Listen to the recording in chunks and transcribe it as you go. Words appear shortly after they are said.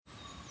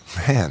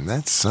Man,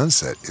 that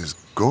sunset is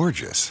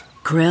gorgeous.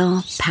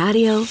 Grill,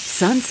 patio,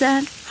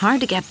 sunset.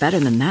 Hard to get better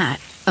than that.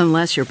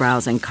 Unless you're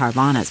browsing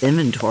Carvana's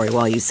inventory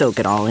while you soak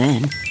it all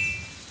in.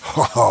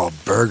 Oh,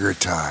 burger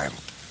time.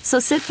 So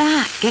sit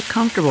back, get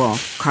comfortable.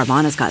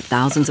 Carvana's got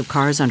thousands of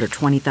cars under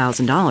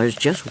 $20,000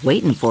 just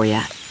waiting for you.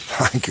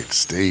 I could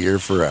stay here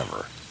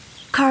forever.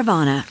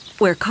 Carvana,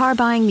 where car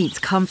buying meets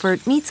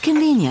comfort meets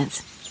convenience.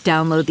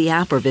 Download the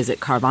app or visit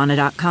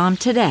Carvana.com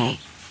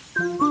today.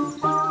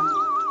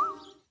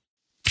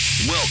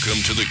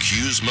 Welcome to the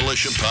Cuse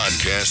Militia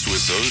Podcast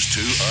with those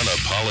two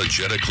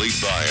unapologetically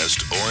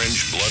biased,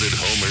 orange-blooded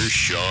homers,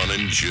 Sean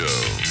and Joe.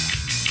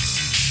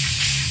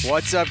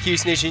 What's up,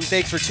 Cuse Nation?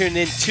 Thanks for tuning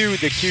in to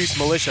the Cuse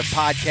Militia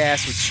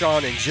Podcast with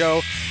Sean and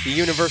Joe. The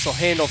universal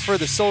handle for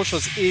the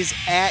socials is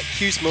at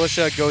Cuse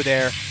Militia. Go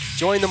there.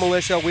 Join the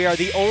militia. We are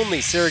the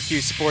only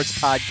Syracuse sports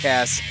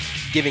podcast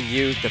giving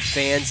you, the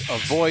fans, a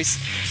voice.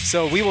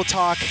 So we will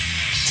talk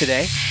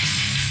today.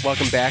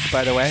 Welcome back,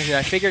 by the way. And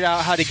I figured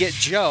out how to get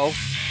Joe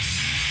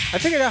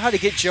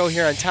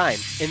here on time.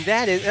 And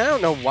that is, and I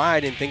don't know why I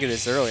didn't think of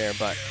this earlier,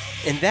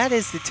 and that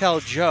is to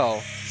tell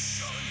Joe,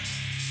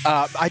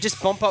 I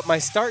just bump up my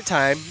start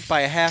time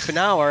by a half an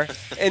hour,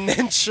 and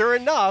then sure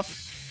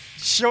enough,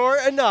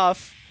 the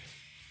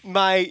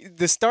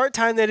start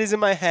time that is in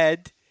my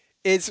head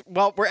is,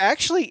 well, we're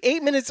actually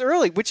 8 minutes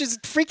early, which is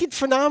freaking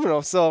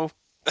phenomenal. So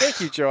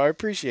thank you, Joe. I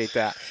appreciate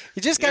that.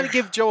 You just got to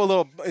give Joe a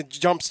little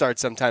jump start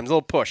sometimes, a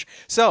little push.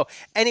 So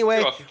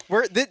anyway,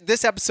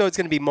 this episode is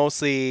going to be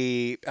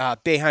mostly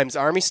Boeheim's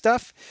Army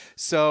stuff.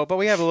 So, but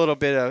we have a little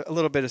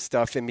bit of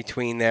stuff in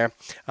between there.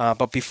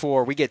 But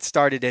before we get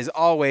started, as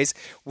always,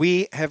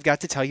 we have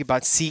got to tell you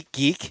about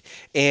SeatGeek,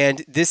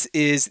 and this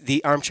is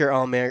the Armchair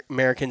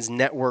All-Americans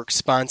Network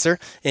sponsor.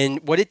 And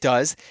what it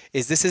does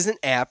is this is an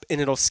app,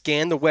 and it'll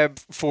scan the web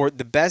for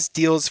the best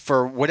deals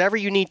for whatever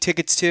you need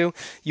tickets to.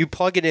 You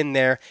plug it in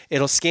there.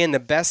 It'll scan the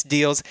best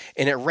deals,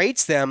 and it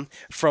rates them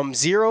from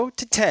 0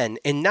 to 10.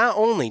 And not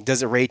only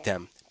does it rate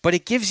them, but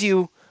it gives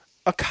you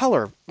a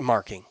color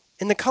marking.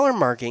 And the color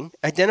marking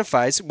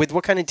identifies with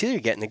what kind of deal you're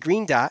getting. The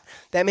green dot,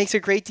 that makes a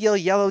great deal.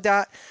 Yellow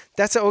dot,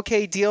 that's an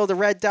okay deal. The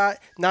red dot,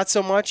 not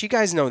so much. You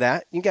guys know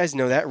that.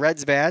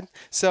 Red's bad.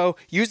 So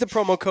use the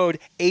promo code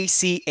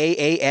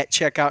ACAA at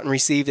checkout and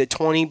receive the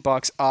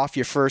 $20 off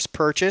your first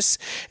purchase.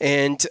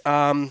 And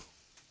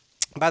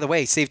by the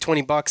way, save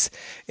 $20,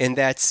 and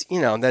that's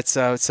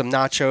some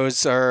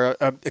nachos or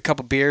a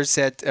couple beers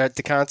at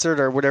the concert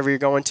or whatever you're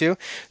going to.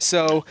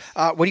 So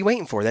what are you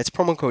waiting for? That's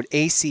promo code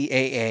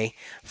ACAA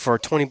for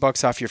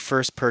 $20 off your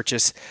first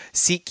purchase.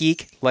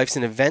 SeatGeek, Life's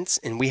in Events,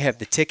 and we have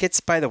the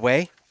tickets, by the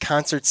way.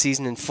 Concert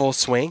season in full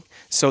swing,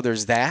 so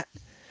there's that.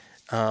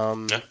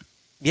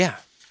 Yeah,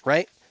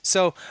 right?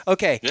 So,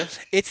 okay,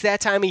 It's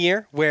that time of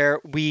year where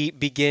we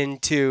begin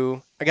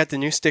to... I got the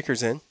new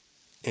stickers in,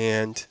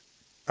 and...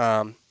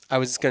 I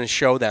was going to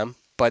show them,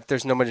 but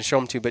there's nobody to show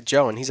them to but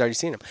Joe, and he's already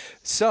seen them.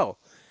 So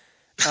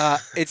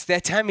it's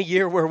that time of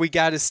year where we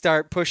got to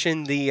start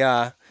pushing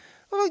the,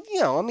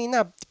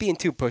 not being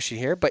too pushy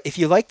here, but if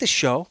you like the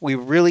show, we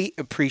really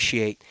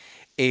appreciate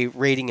a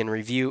rating and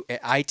review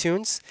at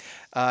iTunes.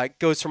 It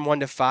goes from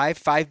 1 to 5,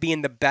 5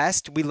 being the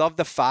best. We love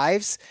the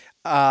 5s.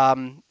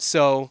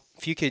 So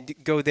if you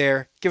could go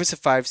there, give us a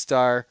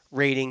 5-star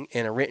rating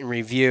and a written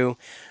review.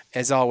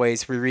 As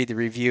always, we read the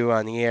review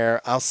on the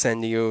air. I'll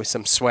send you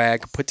some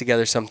swag, put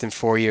together something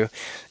for you.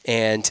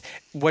 And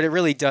what it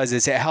really does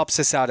is it helps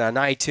us out on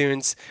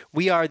iTunes.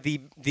 We are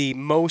the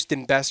most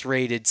and best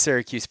rated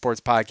Syracuse sports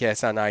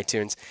podcast on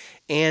iTunes.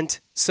 And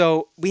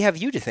so we have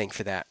you to thank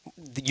for that.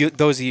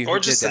 Those of you or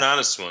who just did an that.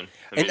 honest one.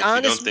 I mean, if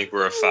you don't think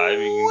we're a 5,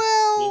 you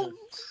can,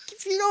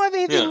 if you don't have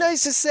anything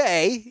nice to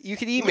say, you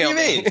can email me.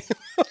 What do you mean?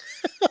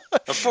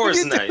 A 4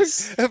 is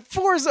nice. A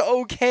 4 is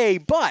okay,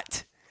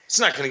 but... It's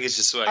not going to get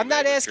you swag. I'm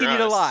not asking you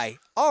to lie.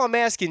 All I'm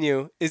asking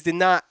you is to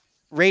not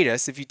rate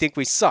us if you think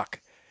we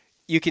suck.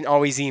 You can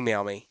always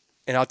email me,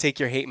 and I'll take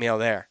your hate mail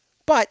there.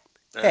 But,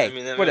 hey, I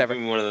mean, that whatever.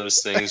 might be one of those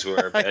things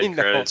where bad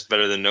credit's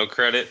better than no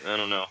credit. I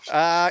don't know.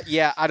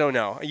 Yeah, I don't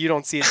know. You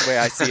don't see it the way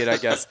I see it, I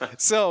guess.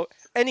 So,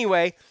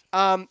 anyway,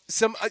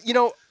 some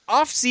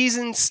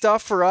off-season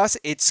stuff for us,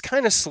 it's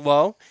kind of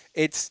slow.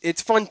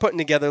 It's fun putting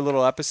together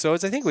little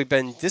episodes. I think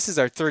this is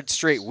our 3rd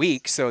straight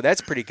week, so that's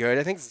pretty good.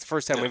 I think it's the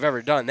first time we've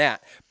ever done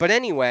that. But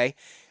anyway,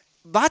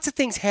 lots of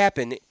things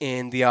happen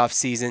in the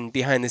off-season,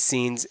 behind the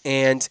scenes,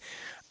 and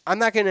I'm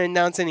not going to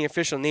announce any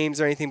official names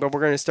or anything, but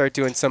we're going to start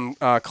doing some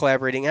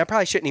collaborating. I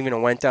probably shouldn't even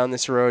have went down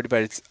this road,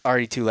 but it's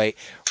already too late.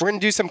 We're going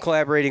to do some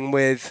collaborating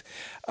with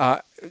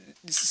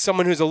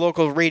someone who's a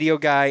local radio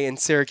guy in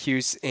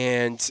Syracuse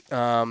and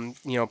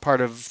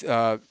part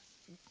of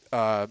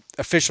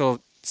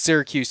official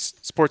Syracuse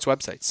sports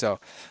website. So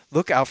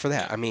look out for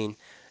that. I mean,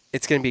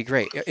 it's going to be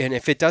great. And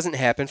if it doesn't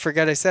happen,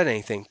 forget I said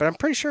anything. But I'm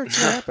pretty sure it's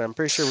going to happen. I'm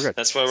pretty sure we're good.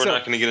 That's why we're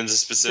not going to get into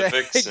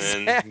specifics,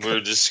 and we're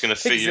just going to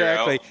figure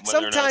out whether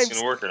or not it's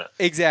going to work or not.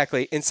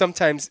 Exactly. And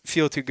sometimes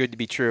feel too good to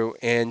be true.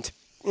 And,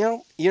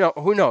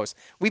 who knows?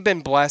 We've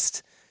been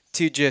blessed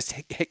to just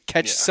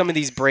catch some of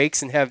these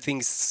breaks and have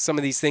some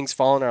of these things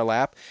fall in our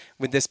lap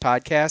with this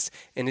podcast,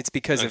 and it's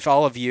because of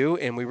all of you,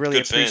 and we really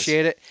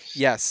appreciate it.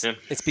 Yes,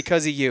 it's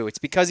because of you. It's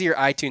because of your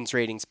iTunes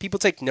ratings. People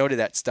take note of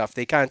that stuff.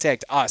 They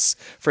contact us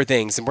for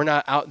things, and we're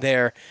not out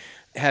there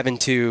having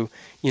to,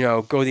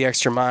 go the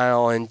extra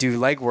mile and do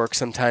legwork.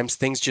 Sometimes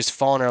things just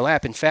fall in our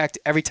lap. In fact,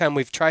 every time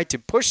we've tried to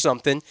push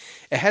something,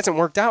 it hasn't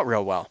worked out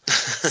real well.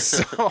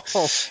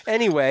 So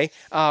anyway,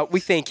 we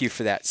thank you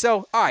for that.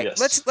 So, all right,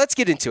 let's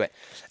get into it.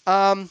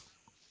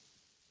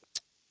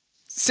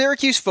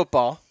 Syracuse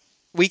football,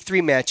 Week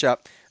 3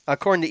 matchup,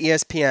 according to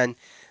ESPN,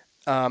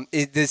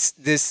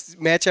 this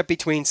matchup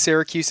between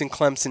Syracuse and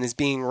Clemson is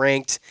being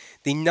ranked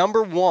the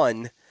number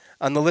 1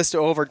 on the list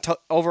of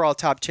overall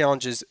top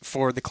challenges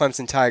for the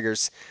Clemson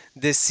Tigers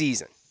this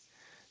season.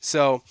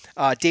 So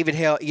David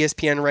Hale,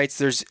 ESPN, writes,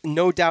 there's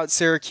no doubt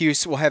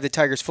Syracuse will have the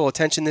Tigers' full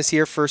attention this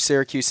year. First,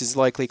 Syracuse is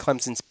likely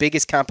Clemson's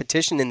biggest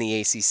competition in the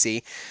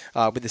ACC,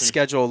 with the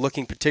schedule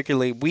looking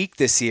particularly weak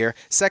this year.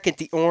 Second,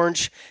 the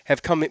Orange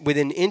have come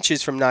within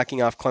inches from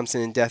knocking off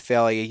Clemson in Death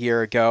Valley a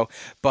year ago.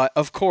 But,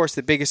 of course,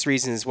 the biggest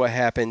reason is what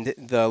happened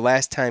the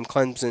last time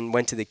Clemson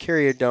went to the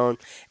Carrier Dome,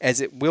 as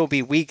it will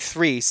be Week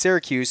 3.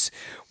 Syracuse,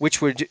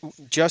 which would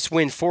just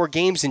win 4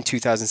 games in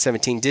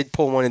 2017, did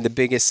pull one of the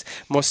biggest,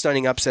 most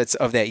stunning upsets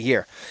of that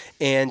year.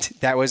 And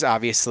that was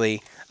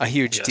obviously a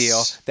huge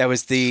deal. That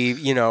was the,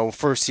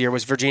 first year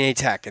was Virginia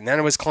Tech, and then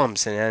it was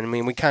Clemson. And I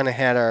mean, we kind of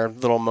had our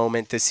little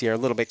moment this year, a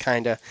little bit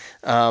kind of,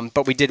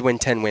 but we did win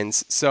 10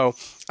 wins. So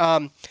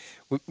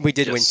we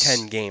did win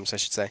 10 games, I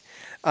should say.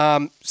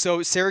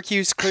 So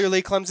Syracuse,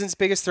 clearly Clemson's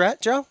biggest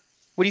threat. Joe,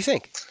 what do you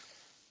think?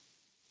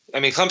 I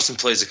mean, Clemson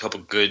plays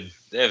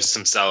they have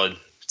some solid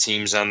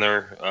teams on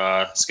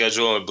their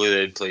schedule. I believe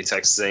they play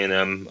Texas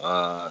A&M,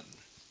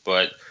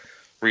 but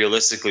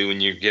realistically,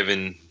 when you're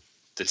given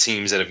the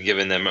teams that have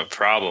given them a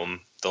problem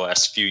the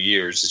last few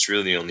years, it's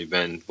really only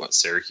been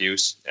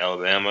Syracuse,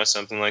 Alabama,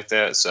 something like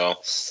that. So,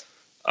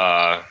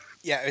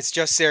 it's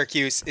just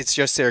Syracuse. It's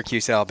just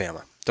Syracuse,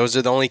 Alabama. Those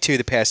are the only two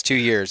the past 2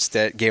 years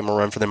that gave them a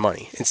run for their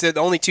money. It's the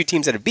only 2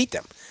 teams that have beat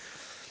them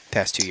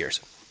past 2 years,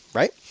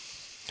 right?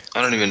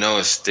 I don't even know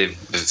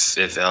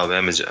if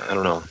Alabama's. I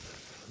don't know.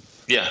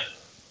 Yeah.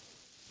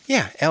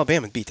 Yeah,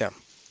 Alabama beat them.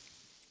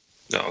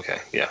 Oh,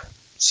 okay. Yeah.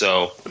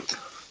 So.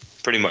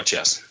 Pretty much,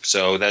 yes.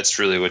 So that's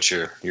really what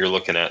you're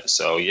looking at.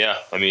 So, yeah,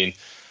 I mean,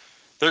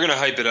 they're going to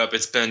hype it up.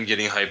 It's been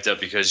getting hyped up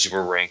because you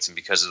were ranked and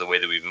because of the way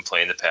that we've been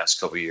playing the past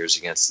couple of years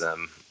against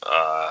them.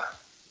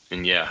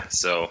 And, yeah,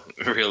 so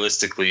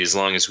realistically, as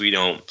long as we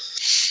don't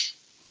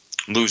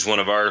lose one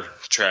of our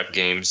trap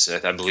games,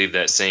 I believe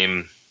that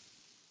same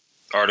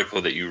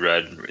article that you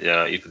read,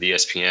 the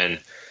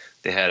ESPN,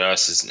 they had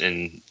us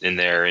in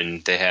there,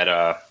 and they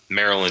had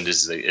Maryland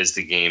is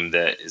the game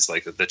that is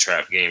like the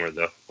trap game or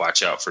the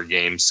watch out for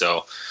game.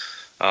 So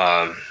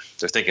they're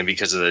thinking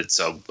because of it's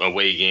a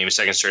away game,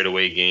 second straight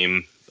away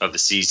game of the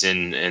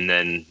season, and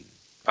then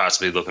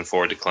possibly looking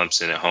forward to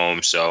Clemson at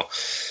home. So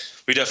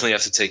we definitely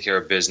have to take care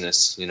of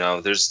business.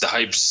 There's the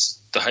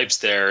hype's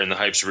there and the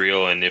hype's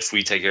real. And if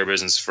we take care of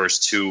business the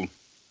first 2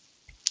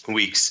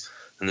 weeks,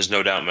 and there's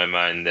no doubt in my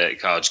mind that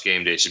College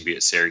Game Day should be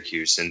at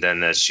Syracuse. And then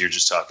you're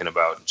just talking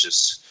about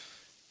just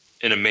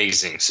an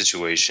amazing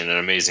situation, an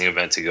amazing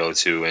event to go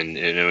to, and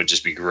it would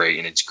just be great.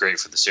 And it's great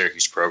for the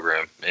Syracuse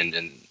program.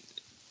 And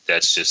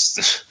that's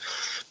just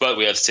 – but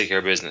we have to take care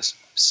of business.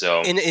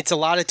 So, and it's a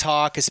lot of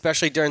talk,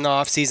 especially during the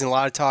offseason, a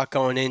lot of talk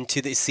going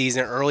into the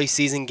season, early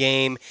season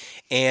game,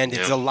 and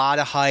it's a lot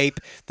of hype.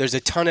 There's a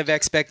ton of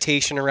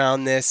expectation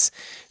around this.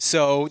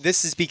 So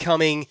this is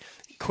becoming –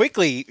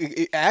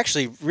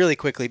 really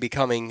quickly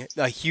becoming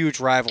a huge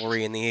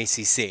rivalry in the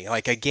ACC,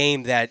 like a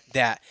game that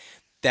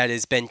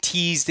has been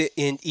teased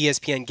in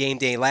ESPN Game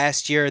Day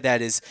last year, that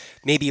is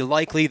maybe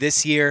likely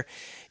this year,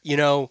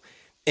 and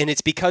it's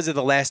because of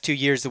the last 2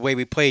 years, the way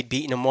we played,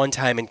 beating them one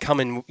time and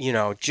coming,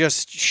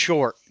 just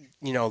short,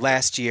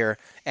 last year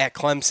at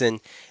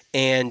Clemson.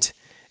 And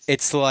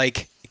it's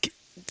like,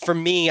 for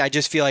me, I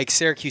just feel like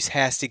Syracuse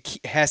has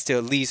to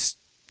at least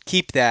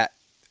keep that,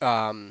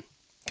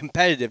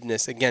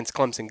 competitiveness against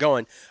Clemson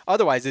going.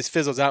 Otherwise, this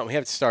fizzles out and we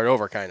have to start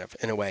over, kind of,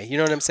 in a way. You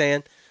know what I'm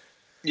saying?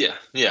 Yeah.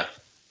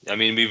 I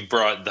mean, we've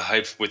brought the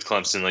hype with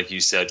Clemson, like you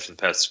said, for the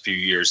past few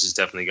years has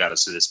definitely got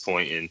us to this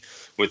point. And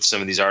with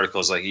some of these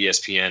articles like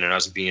ESPN and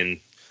us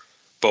being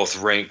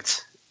both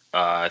ranked,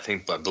 I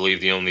believe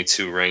the only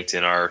 2 ranked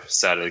in our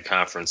side of the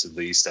conference, at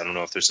least. I don't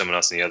know if there's someone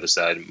else on the other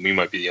side. We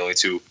might be the only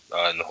 2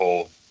 in the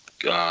whole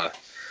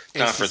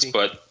conference. ACC.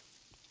 But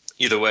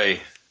either way,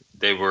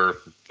 they were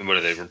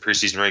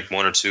preseason ranked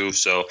 1 or 2.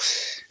 So,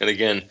 and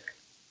again,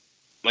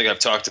 like I've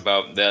talked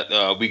about,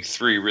 that Week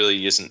 3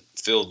 really isn't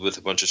filled with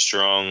a bunch of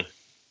strong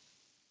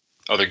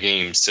other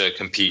games to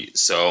compete.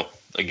 So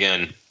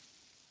again,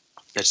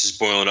 that's just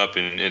boiling up.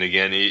 And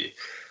again,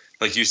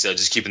 like you said,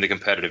 just keeping the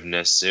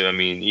competitiveness. I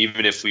mean,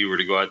 even if we were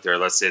to go out there,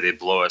 let's say they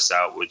blow us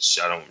out, which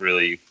I don't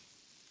really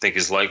think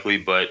is likely,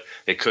 but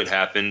it could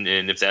happen.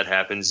 And if that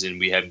happens and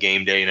we have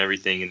game day and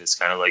everything, and it's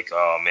kind of like,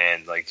 oh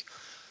man, like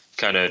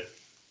kind of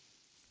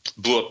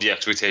blew up the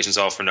expectations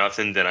all for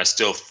nothing, then I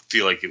still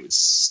feel like it would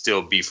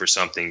still be for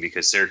something,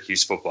 because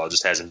Syracuse football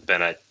just hasn't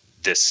been at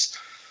this,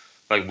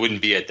 like,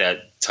 wouldn't be at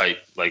that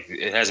type, like,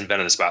 it hasn't been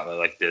in the spotlight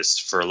like this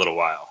for a little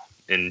while.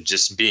 And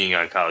just being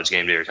on College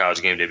Game Day, or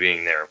College Game Day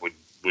being there,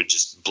 would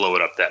just blow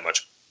it up that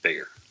much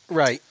bigger.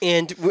 Right,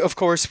 and of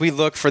course we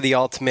look for the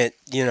ultimate,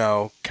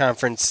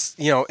 conference,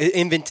 the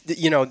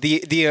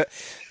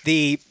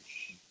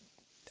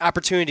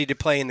opportunity to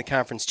play in the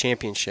conference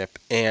championship,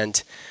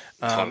 and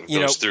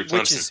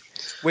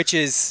which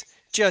is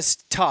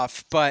just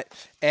tough. But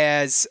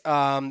as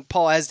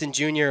Paul Esden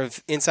Jr.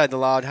 of Inside the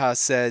Loud House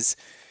says,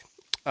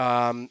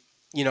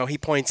 he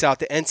points out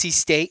that NC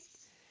State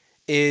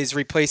is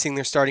replacing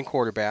their starting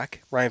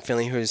quarterback, Ryan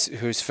Finley,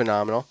 who's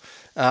phenomenal.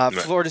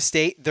 Florida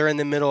State, they're in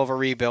the middle of a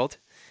rebuild.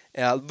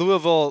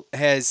 Louisville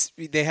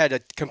they had a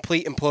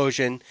complete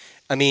implosion.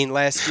 I mean,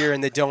 last year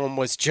in the Dome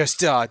was just,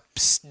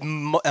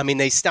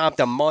 they stomped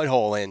a mud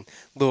hole in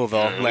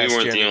Louisville last year. We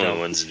weren't the only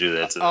ones to do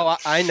that to them. Oh,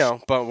 I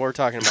know, but we're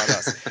talking about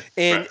us.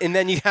 And and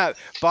then you have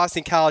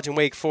Boston College and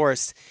Wake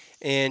Forest,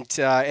 and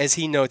as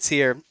he notes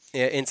here,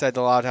 Inside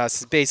the Loud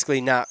House, is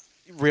basically not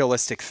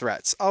realistic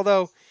threats.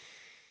 Although,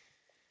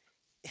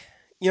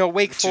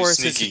 Wake Forest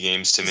sneaky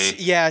games to me.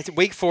 Yeah,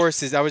 Wake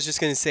Forest is. I was just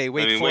going to say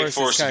Wake Forest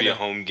would be a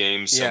home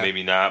game, so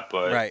maybe not.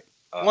 But right,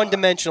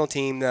 one-dimensional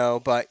team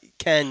though, but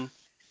they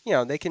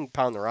can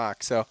pound the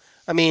rock. So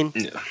but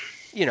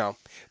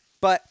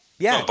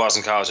yeah. Well,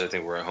 Boston College, I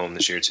think we're at home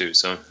this year too.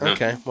 So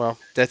okay, well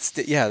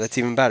that's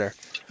even better.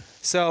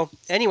 So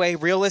anyway,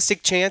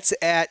 realistic chance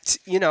at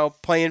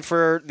playing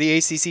for the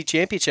ACC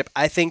championship.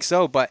 I think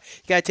so, but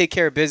you got to take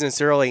care of business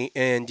early,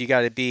 and you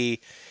got to be.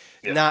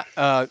 Yeah.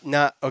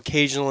 Not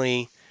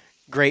occasionally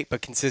great,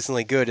 but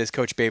consistently good, as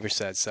Coach Baber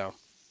said. So,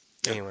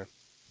 anyway,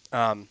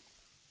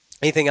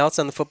 anything else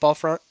on the football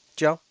front,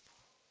 Joe?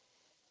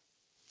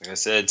 Like I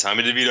said,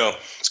 Tommy DeVito,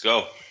 let's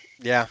go.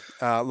 Yeah,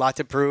 a lot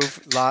to prove,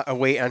 a lot of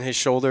weight on his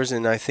shoulders,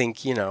 and I think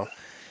Vigo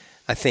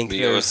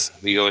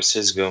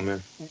his go,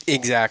 man.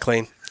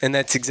 Exactly, and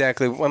that's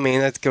exactly. I mean,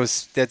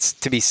 that's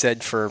to be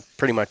said for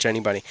pretty much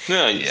anybody.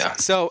 Yeah.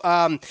 So,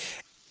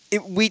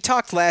 we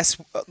talked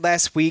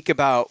last week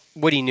about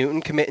Woody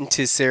Newton committing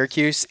to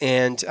Syracuse,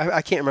 and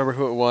I can't remember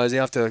who it was.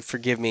 You'll have to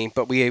forgive me,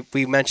 but we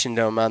mentioned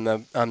him on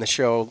the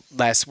show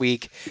last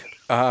week.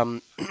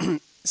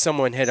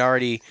 Someone had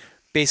already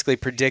basically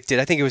predicted,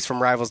 I think it was from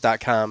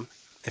Rivals.com,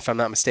 if I'm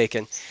not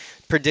mistaken,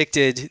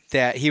 predicted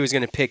that he was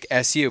going to pick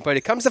SU. But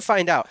it comes to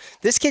find out,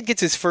 this kid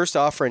gets his first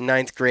offer in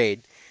 9th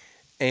grade,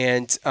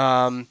 and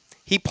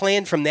he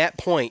planned from that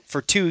point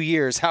for 2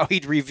 years how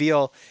he'd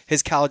reveal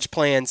his college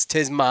plans to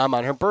his mom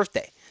on her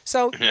birthday.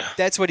 So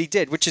That's what he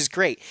did, which is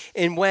great.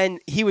 And when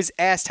he was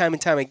asked time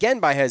and time again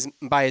by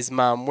his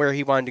mom where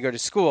he wanted to go to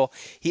school,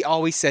 he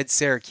always said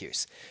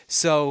Syracuse.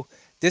 So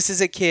this is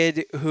a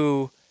kid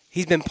who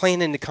he's been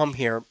planning to come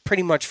here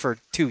pretty much for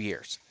 2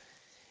 years.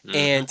 Mm-hmm.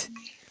 And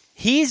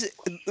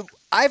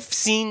I've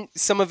seen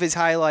some of his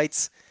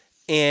highlights,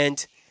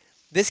 and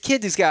this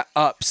kid has got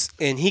ups,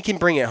 and he can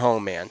bring it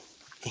home, man.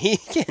 He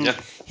can.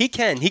 Yeah. He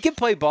can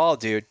play ball,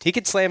 dude. He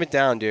can slam it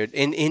down, dude.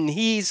 And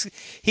he's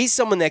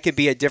someone that could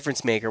be a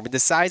difference maker with the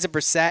size of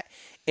Brissett,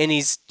 and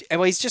he's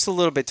just a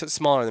little bit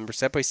smaller than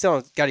Brissett, but he's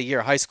still got a year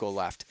of high school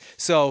left.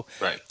 So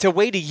to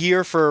wait a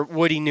year for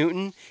Woody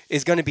Newton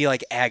is going to be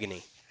like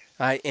agony.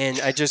 And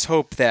I just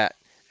hope that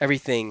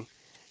everything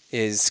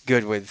is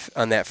good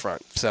on that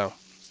front. So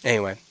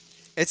anyway,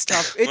 it's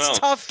tough. It's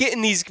tough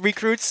getting these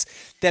recruits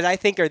that I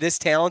think are this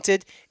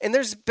talented, and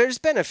there's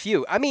been a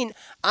few. I mean,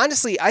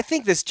 honestly, I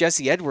think this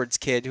Jesse Edwards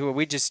kid, who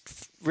we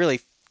just really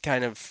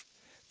kind of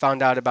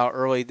found out about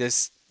early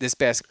this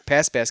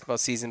past basketball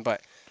season,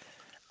 but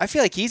I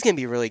feel like he's going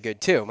to be really good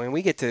too. I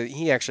mean,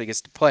 he actually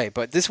gets to play,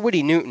 but this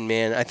Woody Newton,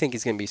 man, I think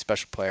he's going to be a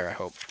special player. I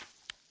hope.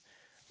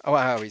 Oh,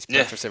 I always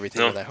preface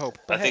everything with I hope.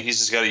 But I think he's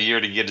just got a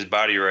year to get his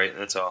body right.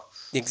 That's all.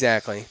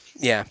 Exactly.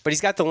 Yeah, but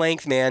he's got the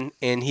length, man,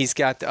 and he's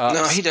got the ups.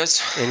 No, he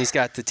does. And he's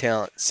got the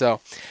talent. So,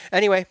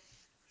 anyway,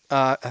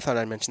 I thought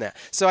I'd mention that.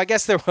 So I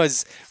guess we're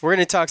going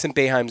to talk some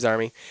Boeheim's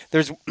Army.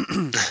 There's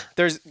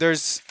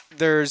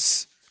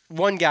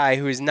one guy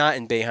who is not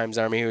in Boeheim's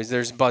Army who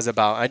there's buzz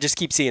about. I just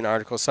keep seeing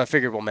articles, so I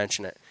figured we'll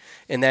mention it.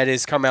 And that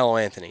is Carmelo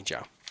Anthony,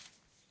 Joe.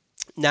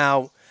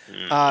 Now,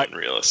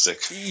 unrealistic.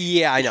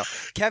 Yeah, I know.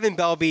 Kevin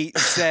Belby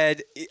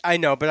said, I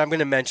know, but I'm going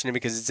to mention it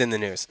because it's in the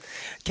news.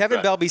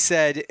 Kevin Belby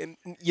said,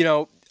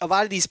 a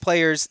lot of these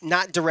players,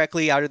 not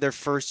directly out of their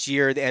first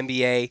year of the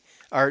NBA,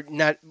 are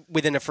not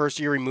within a first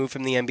year removed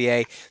from the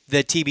NBA.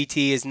 The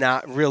TBT is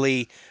not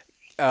really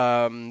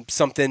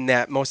something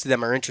that most of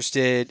them are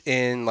interested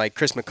in, like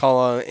Chris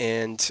McCullough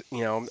and,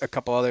 a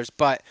couple others.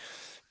 But,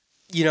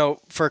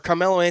 for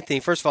Carmelo Anthony,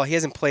 first of all, he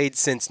hasn't played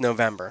since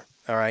November,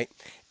 all right?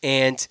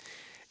 And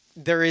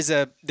there's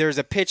a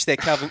pitch that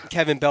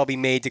Kevin Belby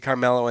made to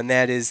Carmelo, and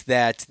that is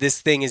that this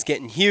thing is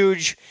getting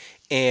huge,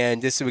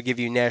 and this would give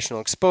you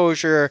national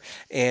exposure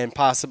and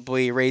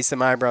possibly raise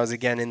some eyebrows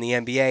again in the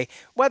NBA.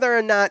 Whether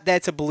or not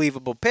that's a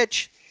believable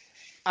pitch,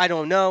 I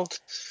don't know.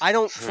 I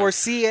don't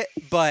foresee it,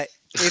 but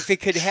if it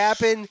could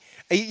happen,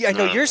 I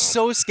know you're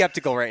so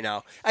skeptical right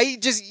now.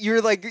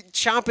 You're like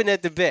chomping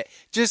at the bit.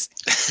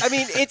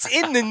 It's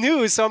in the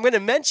news, so I'm going to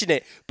mention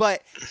it.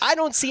 But I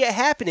don't see it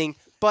happening.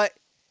 But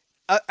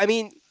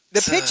the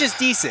pitch is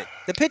decent.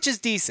 The pitch is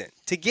decent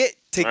to get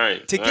him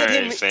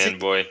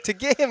fanboy. To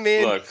get him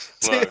in. Look.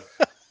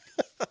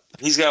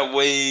 He's got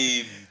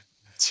way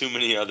too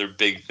many other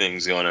big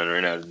things going on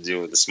right now to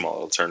deal with a small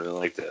little tournament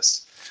like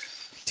this.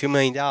 $2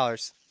 million.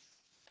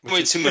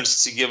 Way too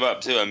much to give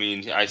up too. I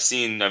mean,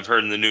 I've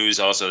heard in the news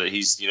also that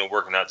he's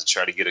working out to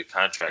try to get a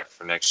contract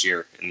for next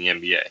year in the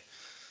NBA.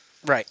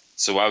 Right.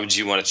 So why would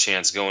you want a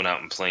chance going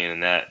out and playing in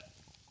that?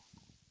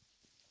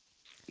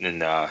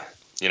 And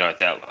at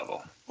that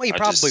level. Well, you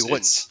probably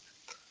wouldn't.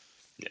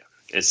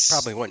 It's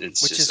probably wouldn't.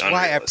 It's which just is why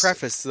I unrealistic.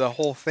 prefaced the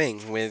whole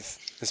thing with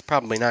it's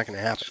probably not going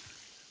to happen.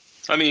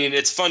 I mean,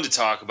 it's fun to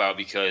talk about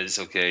because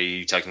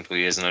he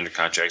technically isn't under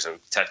contract, so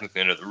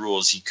technically under the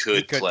rules he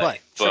could play.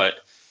 Sure.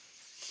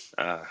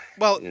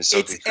 But it's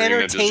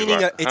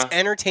entertaining. It's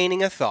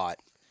entertaining a thought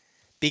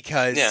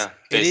because it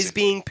is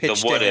being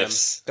pitched to him.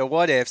 The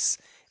what ifs,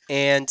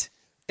 and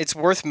it's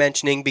worth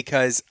mentioning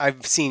because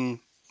I've seen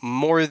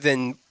more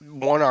than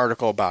one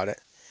article about it.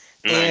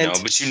 I know,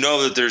 but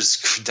that there's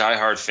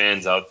diehard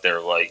fans out there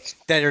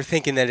that are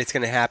thinking that it's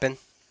going to happen.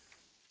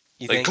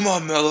 You think? Come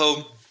on,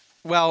 Melo.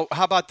 Well,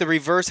 how about the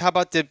reverse? How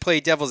about to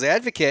play devil's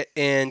advocate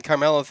and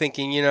Carmelo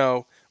thinking,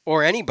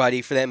 or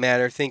anybody for that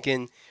matter,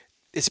 thinking,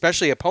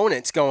 especially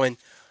opponents going,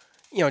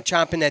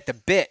 chomping at the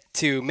bit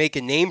to make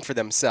a name for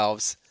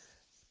themselves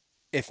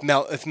if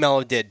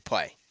Melo did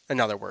play, in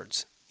other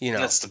words.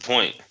 That's the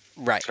point.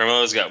 Right.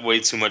 Carmelo's got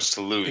way too much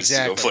to lose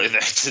to go play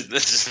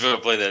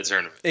that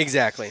tournament.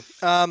 Exactly.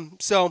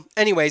 So,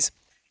 anyways,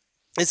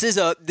 this is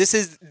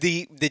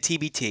the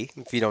TBT,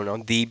 if you don't know,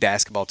 the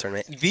basketball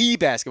tournament. The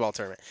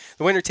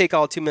winner take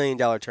all $2 million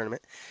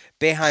tournament.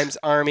 Boeheim's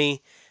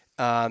Army.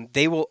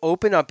 They will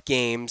open up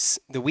games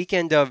the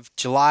weekend of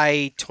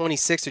July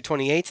 26th or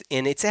 28th,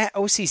 and it's at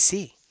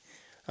OCC.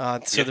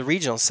 So the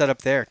regional set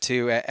up there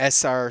too at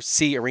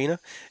SRC Arena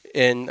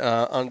in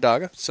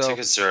Onondaga. So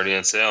tickets are already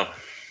on sale.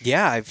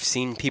 Yeah, I've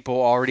seen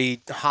people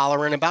already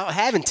hollering about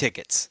having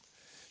tickets.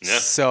 Yeah,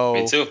 so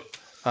me too.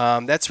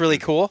 That's really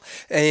cool,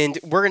 and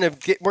we're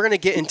gonna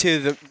get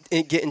into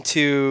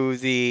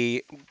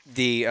the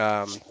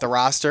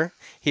roster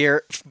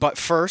here. But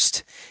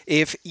first,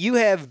 if you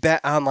have bet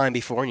online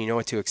before and you know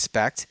what to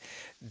expect,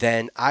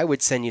 then I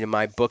would send you to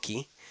my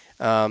bookie.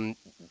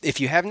 If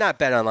you have not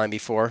bet online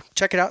before,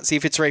 check it out, see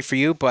if it's right for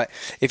you. But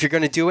if you're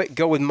going to do it,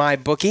 go with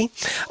MyBookie.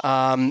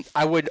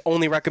 I would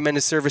only recommend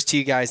a service to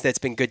you guys that's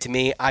been good to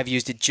me. I've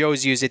used it.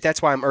 Joe's used it. That's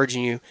why I'm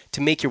urging you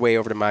to make your way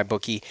over to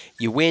MyBookie.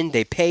 You win.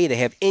 They pay. They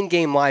have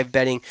in-game live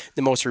betting,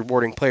 the most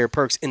rewarding player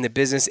perks in the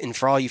business. And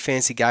for all you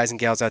fancy guys and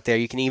gals out there,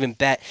 you can even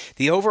bet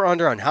the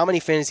over-under on how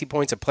many fantasy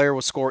points a player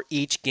will score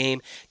each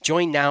game.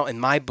 Join now, and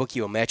MyBookie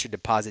will match your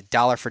deposit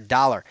dollar for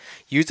dollar.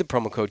 Use the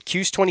promo code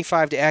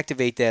Cuse25 to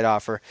activate that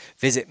offer.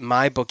 Visit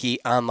MyBookie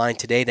online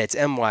today. That's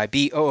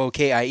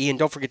MyBookie. And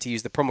don't forget to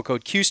use the promo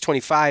code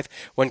Cuse25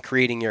 when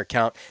creating your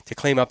account to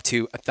claim up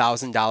to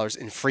 $1,000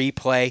 in free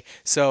play.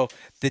 So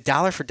the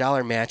dollar for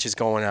dollar match is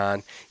going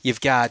on.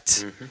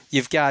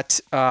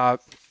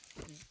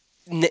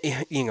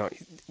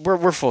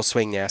 We're full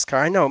swing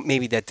NASCAR. I know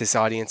maybe that this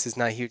audience is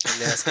not huge on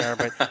NASCAR,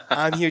 but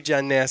I'm huge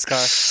on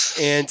NASCAR,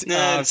 and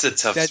it's a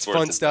tough that's sport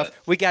fun to stuff. bet.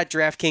 We got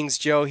DraftKings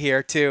Joe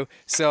here too,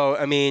 so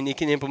I mean you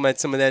can implement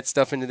some of that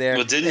stuff into there.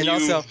 Well,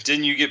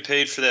 didn't you get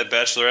paid for that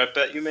Bachelorette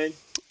bet you made?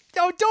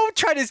 No, don't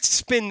try to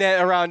spin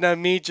that around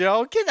on me,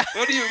 Joe. What do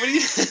you?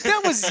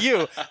 That was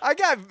you. I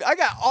got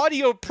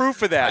audio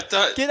proof of that.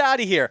 Get out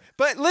of here.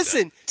 But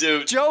listen,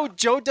 dude. Joe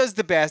does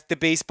the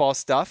baseball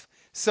stuff.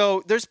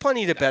 So there's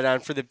plenty to bet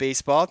on for the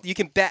baseball. You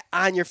can bet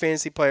on your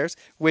fantasy players,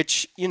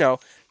 which, you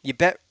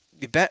bet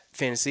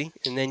fantasy,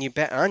 and then you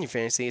bet on your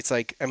fantasy. It's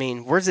like, I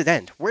mean, where does it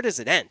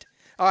end?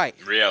 All right.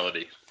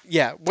 Reality.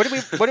 Yeah. What do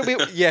we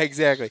yeah,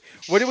 exactly.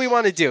 What do we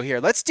want to do here?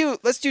 Let's do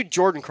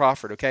Jordan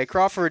Crawford, okay?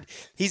 Crawford,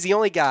 he's the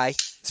only guy.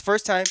 His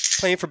first time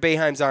playing for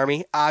Boeheim's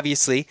Army,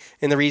 obviously,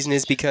 and the reason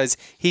is because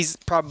he's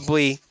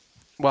probably,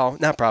 well,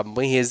 not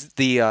probably, he is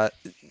the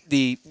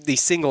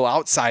single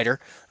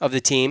outsider of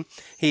the team.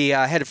 He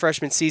had a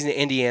freshman season at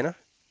Indiana,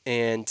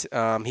 and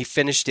he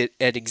finished it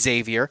at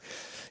Xavier.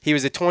 He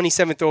was a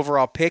 27th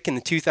overall pick in the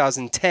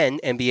 2010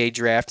 NBA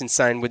draft and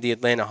signed with the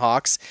Atlanta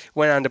Hawks.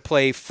 Went on to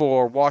play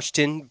for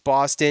Washington,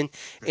 Boston,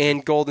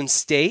 and Golden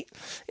State.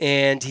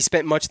 And he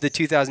spent much of the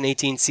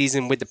 2018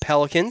 season with the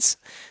Pelicans.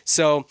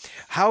 So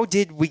how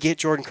did we get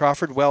Jordan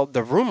Crawford? Well,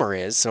 the rumor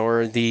is,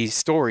 or the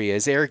story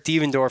is, Eric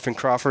Devendorf and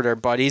Crawford are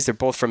buddies. They're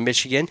both from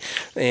Michigan.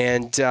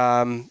 And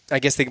I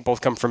guess they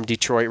both come from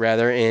Detroit,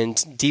 rather. And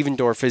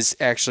Devendorf is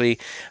actually,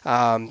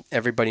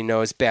 everybody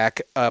knows,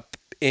 back up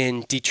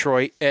in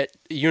Detroit at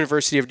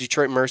University of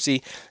Detroit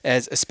Mercy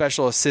as a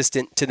special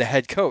assistant to the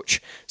head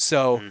coach.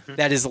 So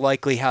that is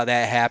likely how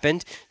that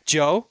happened.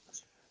 Joe,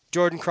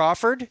 Jordan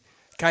Crawford,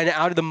 kind of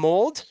out of the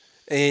mold,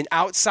 an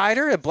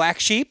outsider, a black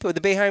sheep of the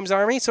Boeheim's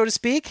Army, so to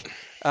speak.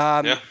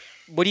 Yeah.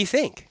 What do you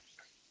think?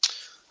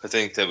 I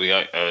think that we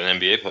got an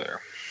NBA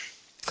player.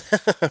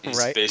 He's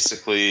Right.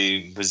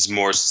 basically was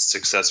more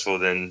successful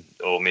than,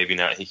 maybe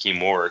not Hakeem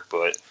Warwick,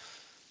 but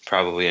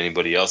probably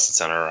anybody else that's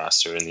on our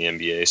roster in the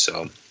NBA.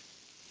 So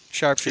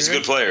Sharpshooter. he's a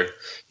good player.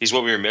 He's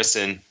what we were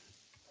missing.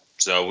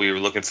 So we were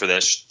looking for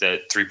that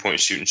 3-point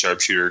shooting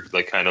sharpshooter,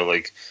 kind of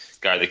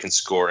guy that can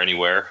score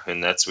anywhere,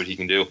 and that's what he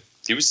can do.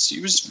 He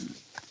was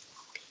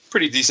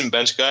pretty decent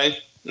bench guy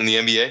in the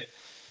NBA.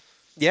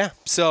 Yeah.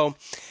 So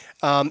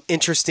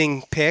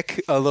interesting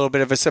pick. A little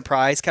bit of a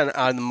surprise, kind of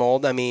out of the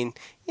mold. I mean,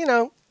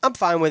 I'm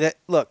fine with it.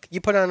 Look, you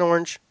put on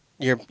orange,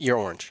 you're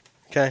orange.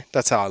 Okay,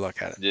 that's how I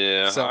look at it.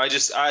 Yeah. So,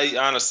 I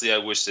honestly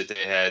wish that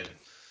they had.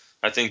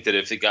 I think that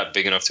if it got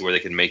big enough to where they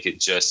could make it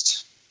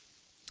just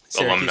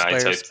Syracuse alumni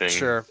players, type thing,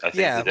 sure. I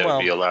think that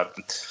would be a lot.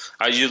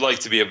 You'd like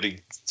to be able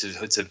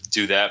to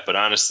do that, but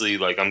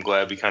honestly, I'm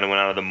glad we kind of went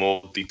out of the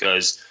mold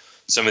because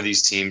some of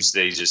these teams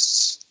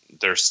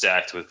they're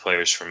stacked with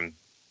players from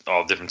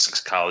all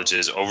different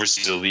colleges,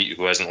 overseas elite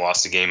who hasn't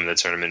lost a game in the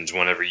tournament, has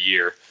won every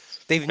year.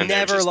 They've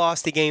never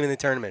lost a game in the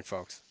tournament,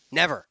 folks.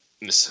 Never.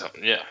 So,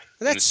 yeah.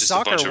 That's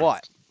soccer or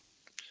what?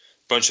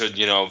 Bunch of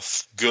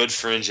good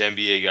fringe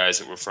NBA guys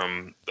that were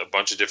from a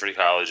bunch of different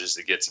colleges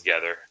that get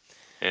together,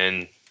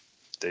 and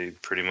they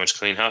pretty much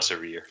clean house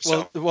every year.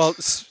 So. Well,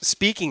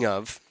 speaking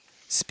of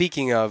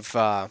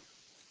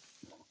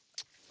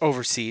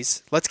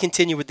overseas, let's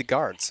continue with the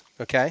guards.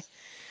 Okay,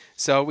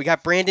 so we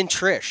got Brandon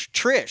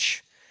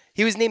Trish.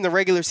 He was named the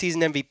regular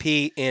season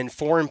MVP and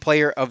Foreign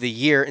Player of the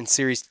Year in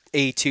Series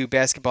A2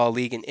 Basketball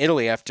League in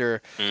Italy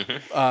after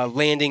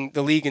leading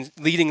the league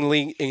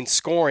in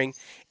scoring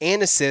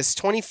and assists,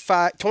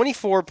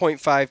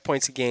 24.5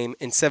 points a game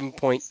and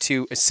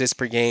 7.2 assists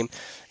per game.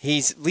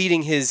 He's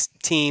leading his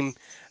team.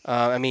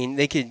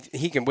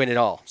 He can win it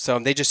all. So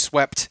they just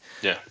swept.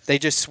 Yeah. They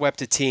just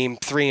swept a team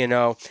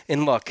 3-0.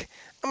 And look,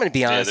 I'm going to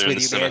be honest with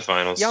you, man.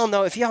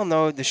 If y'all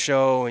know the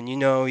show and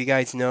you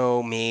guys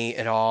know me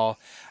at all,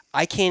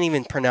 I can't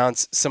even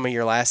pronounce some of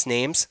your last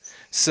names.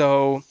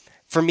 So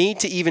for me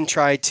to even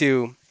try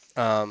to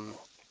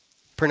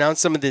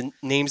pronounce some of the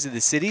names of the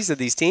cities of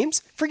these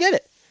teams, forget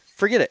it.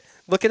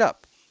 Look it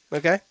up.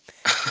 Okay?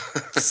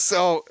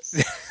 So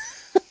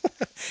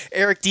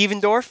Eric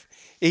Devendorf,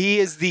 he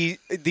is the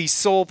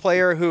sole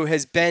player who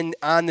has been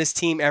on this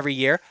team every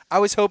year. I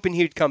was hoping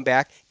he'd come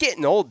back.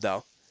 Getting old,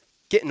 though.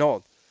 Hey,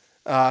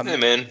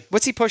 man.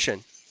 What's he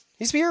pushing?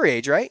 He's your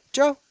age, right,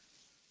 Joe?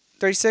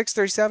 36,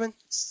 37?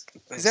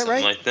 Is that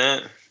right? Like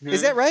that. Yeah.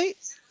 Is that right?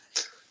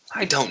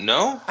 I don't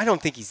know. I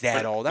don't think he's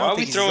that old. Why are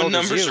we throwing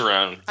numbers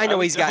around? I know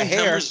he's got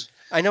hair.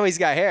 I know he's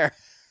got hair.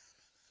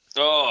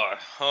 Oh,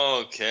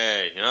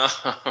 okay. All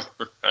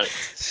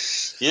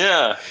right.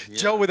 Yeah.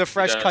 Joe with a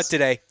fresh cut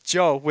today.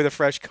 Joe with a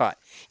fresh cut.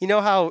 You know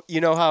how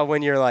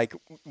when you're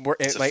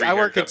it's I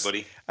work at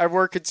buddy.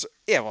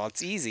 Well,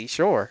 it's easy,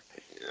 sure.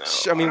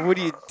 I mean, what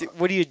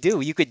do you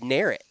do? You could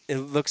nair it. It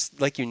looks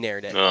like you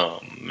nared it.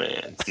 Oh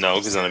man, no,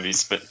 because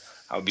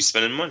I'll be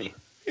spending money.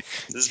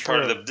 This is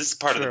part of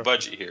the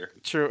budget here.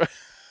 True.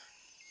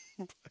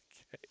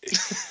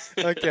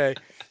 Okay.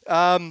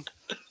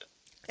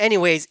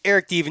 Anyways,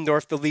 Eric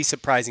Devendorf, the least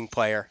surprising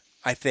player,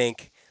 I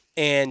think,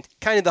 and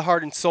kind of the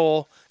heart and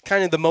soul,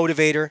 kind of the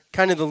motivator,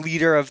 kind of the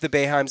leader of the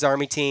Boeheim's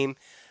Army team,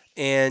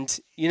 and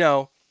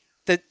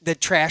the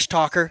trash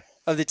talker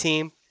of the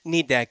team.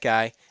 Need that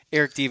guy.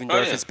 Eric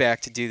Devendorf is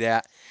back to do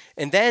that.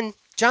 And then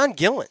John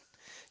Gillen.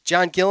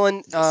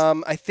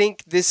 I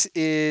think this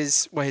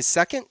is, his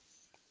second?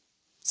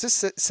 Is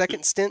this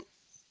second stint?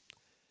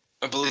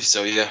 I believe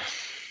so, yeah.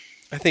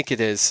 I think it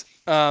is.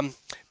 But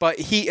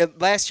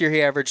last year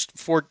he averaged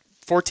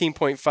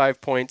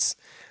 14.5 points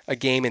a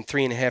game and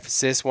 3.5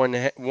 assists,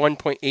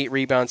 1.8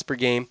 rebounds per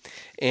game.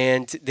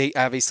 And they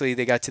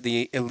got to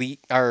the Elite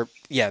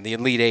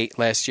Eight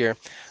last year,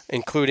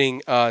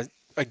 including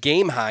a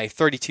game high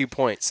 32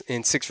 points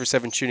and 6 for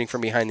 7 shooting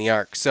from behind the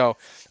arc. So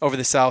over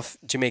the South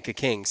Jamaica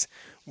Kings,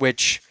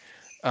 which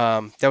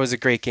that was a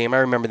great game. I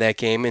remember that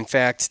game. In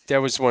fact, I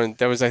think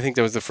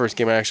that was the first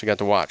game I actually got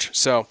to watch.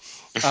 So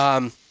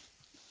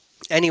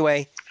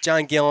anyway,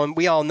 John Gillen.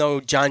 We all know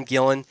John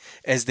Gillen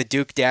as the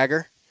Duke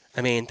Dagger.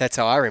 I mean, that's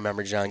how I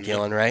remember John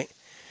Gillen, right?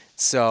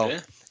 So,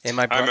 yeah. I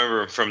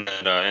remember from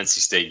that NC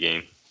State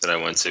game that I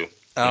went to. He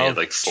had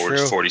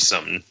 40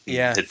 something.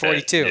 Yeah,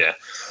 42. Yeah,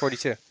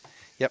 42.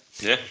 Yep.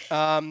 Yeah.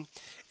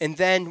 And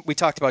then we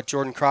talked about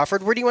Jordan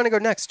Crawford. Where do you want to go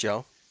next,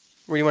 Joe?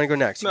 Where do you want to go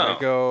next? I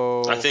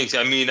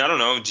don't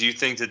know. Do you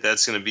think that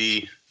that's going to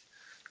be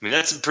 –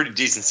 that's a pretty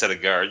decent set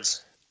of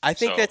guards. I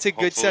think that's a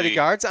good set of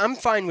guards. I'm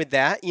fine with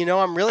that.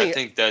 I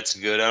think that's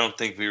good. I don't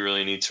think we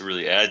really need to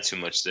really add too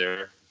much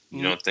there.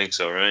 You don't think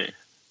so, right?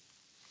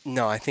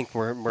 No, I think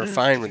we're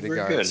fine with the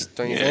guards. Good.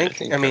 Don't you think?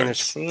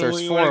 There's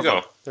four of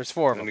them. There's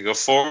four of them. You want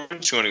to go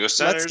forward? You want to go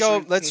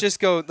center? Let's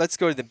go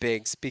to the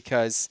bigs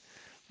because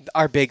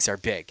our bigs are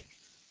big.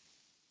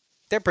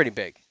 They're pretty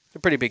big.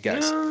 They're pretty big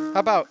guys. How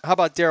about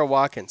Darryl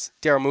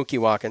Mookie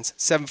Watkins,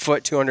 7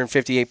 foot,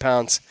 258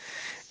 pounds,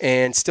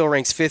 and still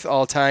ranks 5th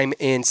all time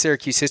in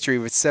Syracuse history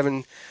with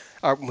 7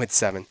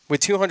 with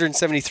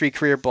 273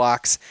 career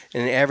blocks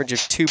and an average of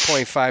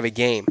 2.5 a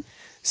game.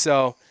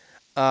 So,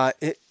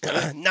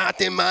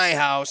 not in my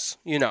house,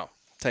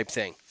 type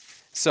thing.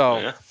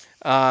 So,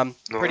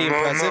 pretty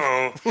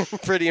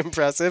impressive. Pretty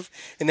impressive.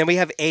 And then we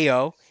have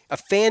AO, a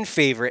fan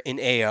favorite in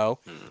AO.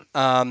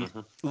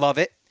 Love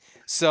it.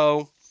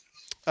 So,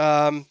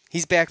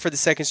 he's back for the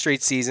second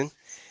straight season.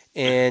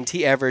 And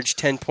he averaged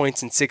 10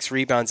 points and 6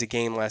 rebounds a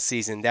game last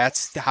season.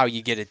 That's how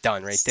you get it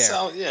done right there.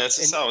 It's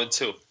a solid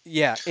 2.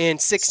 Yeah, and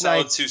 6'9",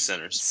 solid 2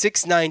 centers.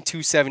 6'9",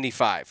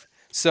 275.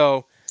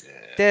 So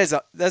there's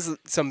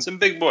some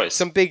big boys.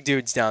 Some big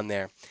dudes down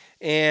there.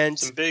 And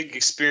some big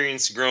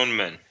experienced grown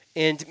men.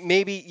 And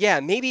maybe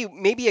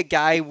a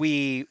guy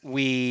we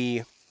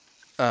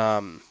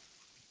never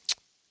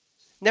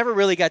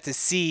really got to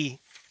see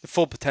the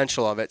full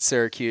potential of at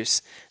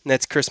Syracuse, and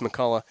that's Chris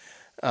McCullough.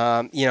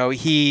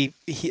 He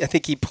I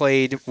think he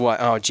played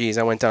what? Oh, geez,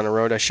 I went down a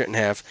road I shouldn't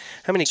have.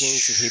 How many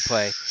games did he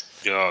play?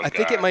 Oh, I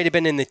think it might have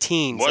been in the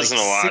teens,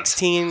 wasn't like a lot.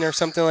 16 or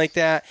something like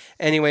that.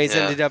 Anyways,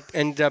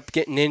 ended up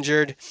getting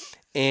injured,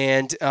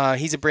 and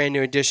he's a brand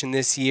new addition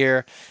this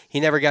year. He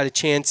never got a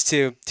chance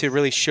to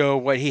really show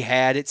what he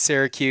had at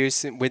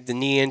Syracuse with the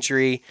knee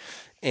injury,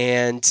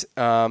 and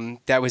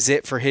that was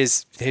it for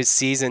his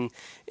season.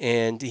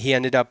 And he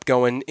ended up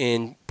going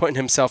and putting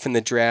himself in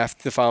the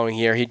draft the following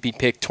year. He'd be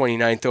picked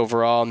 29th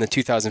overall in the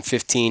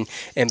 2015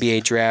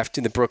 NBA draft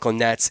to the Brooklyn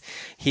Nets.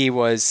 He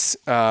was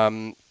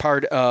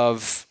part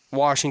of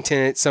Washington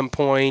at some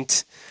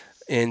point,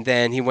 and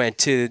then he went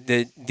to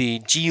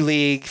the G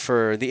League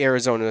for the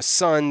Arizona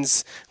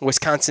Suns,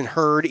 Wisconsin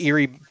Herd,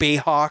 Erie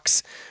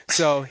Bayhawks.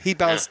 So he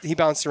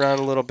bounced around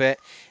a little bit,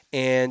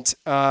 and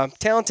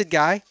talented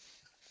guy.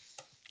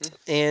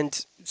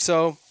 And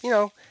so,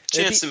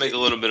 chance to make a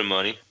little bit of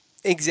money.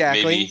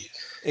 Exactly.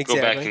 Maybe go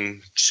back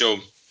and show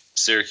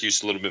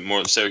Syracuse fans a little bit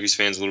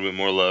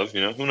more love.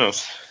 Who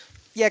knows?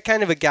 Yeah,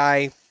 kind of a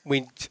guy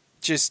we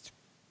just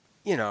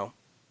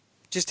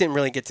didn't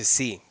really get to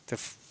see the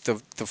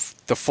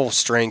full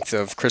strength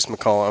of Chris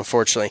McCullough,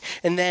 unfortunately.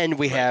 And then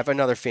we have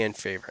another fan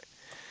favorite,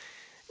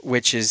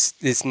 which is,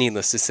 it's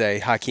needless to say,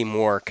 Hakeem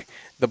Wark,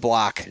 the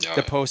block,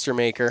 the poster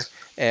maker,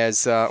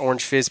 as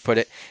Orange Fizz put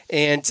it,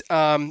 and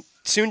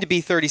soon to be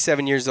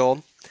 37 years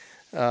old.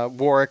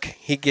 Warwick,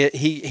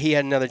 he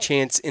had another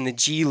chance in the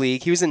G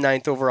League. He was the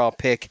 9th overall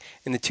pick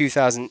in the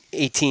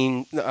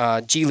 2018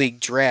 G League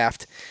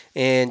draft,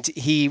 and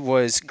he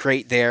was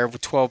great there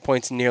with 12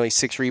 points and nearly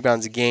 6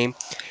 rebounds a game.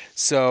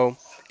 So,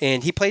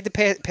 and he played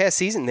the past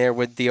season there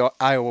with the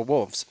Iowa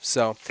Wolves.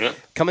 So,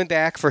 coming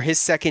back for his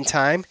second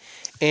time,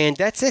 and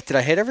that's it. Did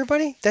I hit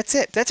everybody? That's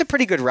it. That's a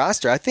pretty good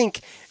roster. I think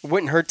it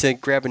wouldn't hurt to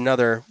grab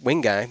another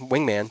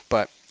wingman,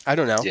 but I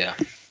don't know. Yeah.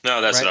 No,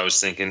 that's what I was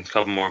thinking. A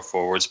couple more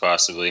forwards,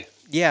 possibly.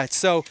 Yeah,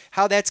 so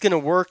how that's going to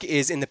work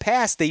is, in the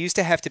past, they used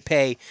to have to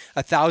pay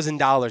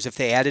 $1,000 if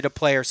they added a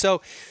player.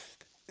 So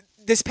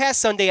this past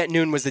Sunday at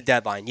noon was the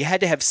deadline. You had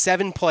to have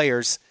 7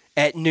 players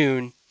at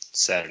noon.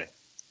 Saturday.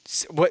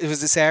 What,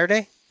 was it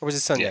Saturday or was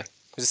it Sunday? Yeah.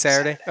 Was it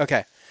Saturday?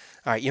 Okay.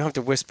 All right, you don't have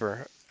to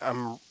whisper.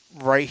 I'm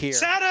right here.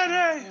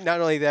 Saturday! Not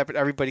only that, but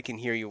everybody can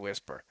hear you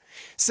whisper.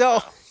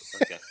 So...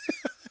 Okay.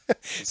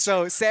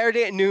 So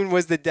Saturday at noon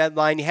was the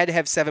deadline. You had to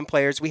have 7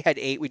 players. We had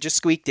 8. We just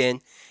squeaked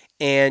in.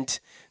 And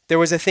there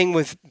was a thing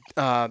with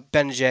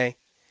Benajay.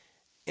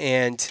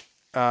 And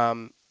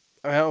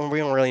we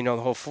don't really know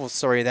the whole full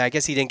story of that. I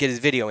guess he didn't get his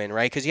video in,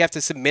 right? Because you have to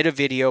submit a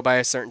video by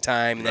a certain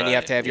time. And then you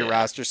have to have your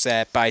roster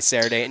set by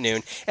Saturday at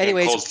noon.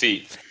 Anyways, cold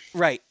feet.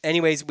 Right.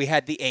 Anyways, we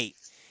had the 8.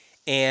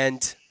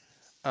 And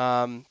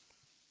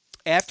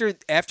after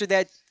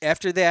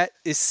that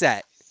is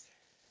set,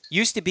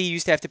 used to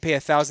have to pay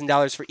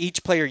 $1,000 for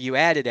each player you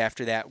added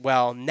after that.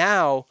 Well,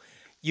 now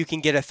you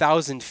can get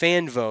 1,000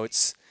 fan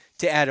votes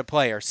to add a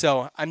player.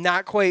 So I'm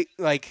not quite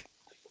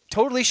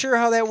totally sure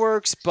how that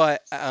works,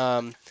 but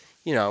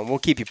we'll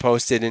keep you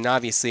posted. And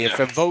obviously, if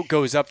a vote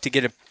goes up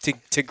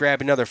to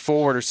grab another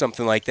forward or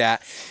something like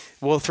that,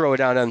 we'll throw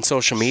it out on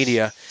social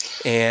media.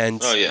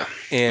 And I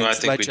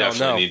think we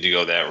definitely need to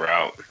go that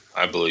route.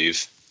 I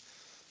believe.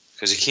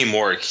 Because Hakeem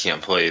Warwick can't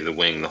play the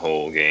wing the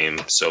whole game,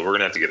 so we're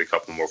going to have to get a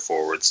couple more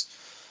forwards.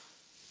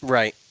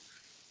 Right.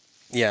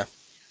 Yeah.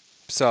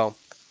 So.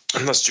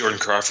 Unless Jordan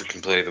Crawford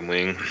can play the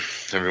wing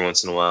every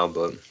once in a while,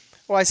 but.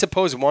 Well, I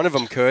suppose one of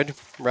them could,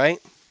 right?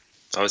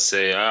 I would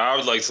say I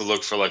would like to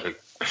look for a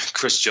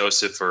Chris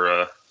Joseph or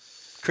a.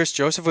 Chris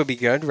Joseph would be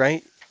good,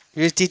 right?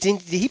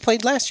 He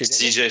played last year,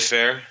 didn't he? CJ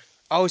Fair.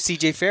 Oh,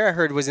 CJ Fair, I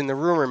heard, was in the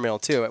rumor mill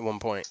too at one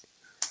point.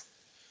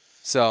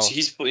 So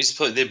he's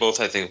played. They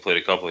both, I think, played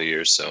a couple of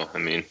years. So I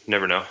mean,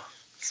 never know.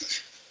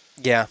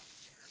 Yeah,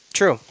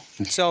 true.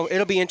 So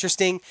it'll be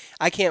interesting.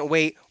 I can't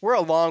wait. We're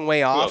a long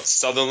way off. Well,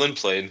 Sutherland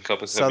played a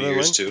couple of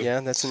years too. Yeah,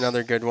 that's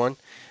another good one.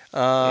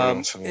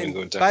 By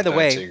the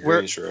way,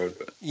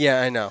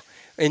 yeah, I know,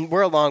 and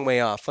we're a long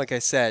way off. Like I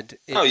said,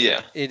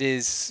 it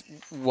is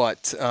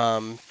what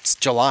it's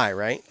July,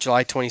 right?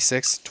 July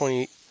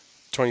 26th,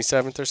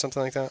 27th, or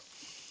something like that.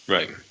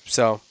 Right.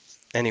 So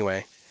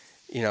anyway.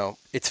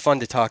 It's fun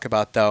to talk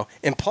about, though.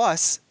 And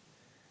plus,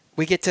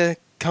 we get to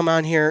come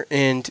on here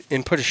and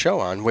put a show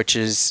on, which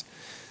is,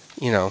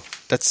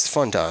 that's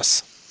fun to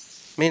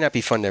us. May not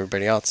be fun to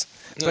everybody else.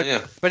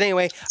 But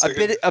anyway,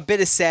 a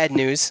bit of sad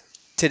news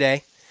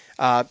today.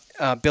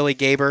 Billy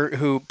Gaber,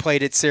 who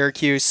played at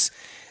Syracuse,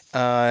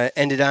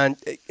 ended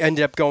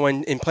up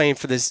going and playing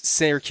for the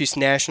Syracuse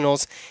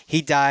Nationals.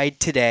 He died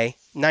today,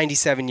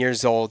 97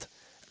 years old.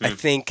 I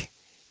think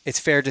it's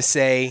fair to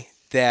say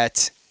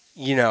that,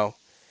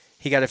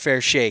 he got a fair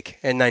shake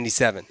at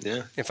 97.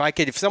 Yeah.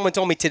 If someone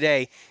told me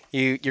today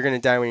you're going to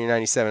die when you're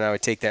 97, I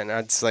would take that, and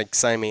I'd just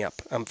sign me up.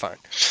 I'm fine.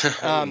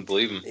 I wouldn't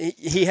believe him.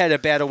 He had a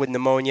battle with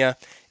pneumonia,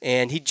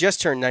 and he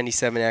just turned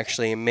 97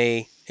 actually on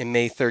May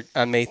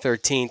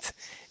 13th,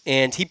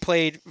 and he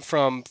played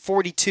from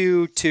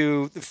 42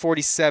 to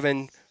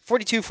 47,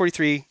 42,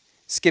 43,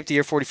 skipped a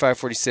year, 45,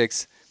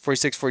 46,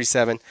 46,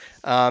 47.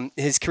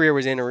 His career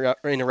was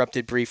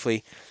interrupted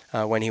briefly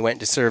when he went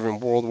to serve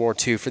in World War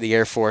II for the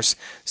Air Force.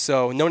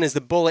 So known as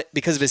the Bullet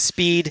because of his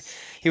speed.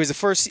 He was the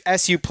first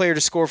SU player to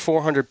score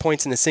 400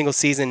 points in a single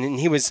season, and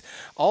he was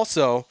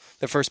also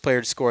the first player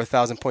to score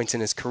 1,000 points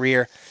in his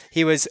career.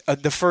 He was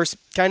the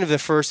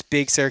first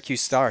big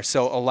Syracuse star,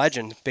 so a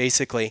legend,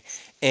 basically.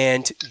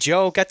 And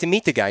Joe got to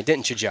meet the guy,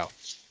 didn't you, Joe?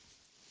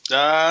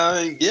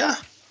 Yeah,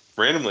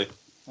 randomly.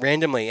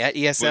 Randomly at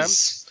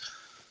ESM?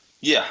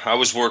 Yeah, I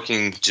was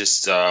working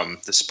just the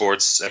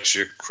sports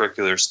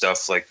extracurricular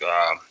stuff at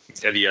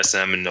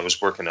ESM, and I was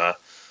working a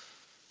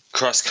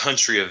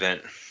cross-country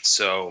event.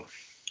 So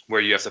where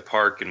you have to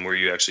park and where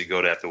you actually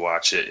go to have to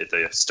watch it at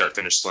the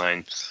start-finish line.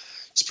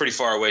 It's pretty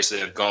far away, so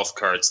they have golf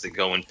carts that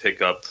go and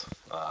pick up,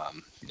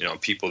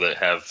 people that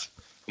have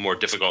a more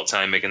difficult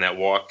time making that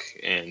walk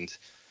and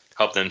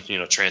help them,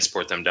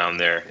 transport them down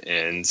there.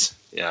 And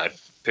I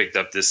picked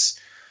up this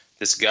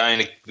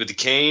guy with a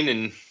cane,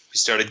 and we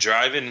started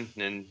driving.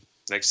 And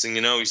next thing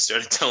you know, he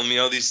started telling me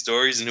all these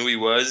stories and who he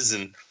was.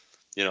 And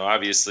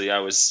obviously, I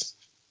was.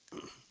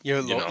 You're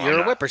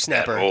a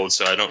whippersnapper. That old,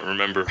 so I don't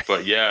remember.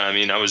 But yeah,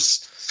 I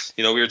was.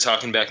 We were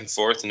talking back and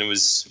forth, and it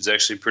was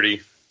actually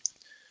pretty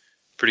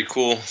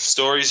cool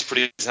stories,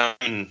 pretty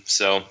time.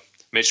 So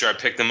made sure I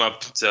picked them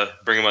up to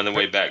bring them on the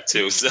way back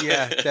too. So.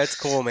 Yeah, that's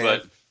cool, man.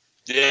 But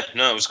yeah,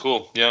 no, it was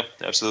cool. Yeah,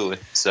 absolutely.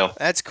 So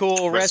that's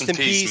cool. Rest in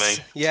peace,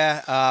 man.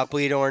 Yeah,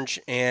 Bleed Orange,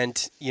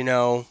 and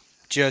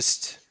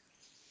just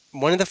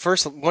one of the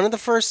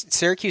first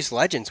Syracuse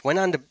legends. Went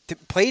on to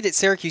played at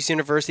Syracuse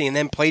University and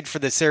then played for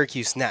the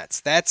Syracuse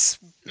Nets. That's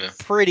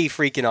pretty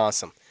freaking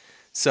awesome.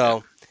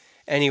 So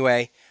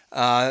anyway.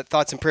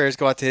 Thoughts and prayers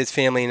go out to his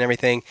family and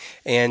everything.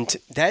 And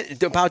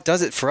that about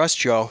does it for us,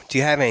 Joe. Do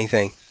you have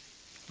anything?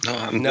 No,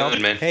 I'm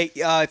good, man. Hey,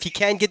 if you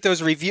can get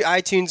those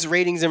iTunes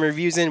ratings and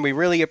reviews in, we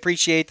really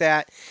appreciate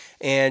that.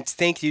 And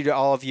thank you to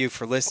all of you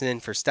for listening,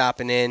 for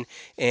stopping in,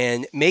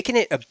 and making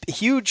it a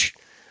huge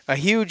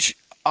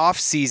off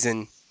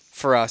season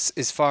for us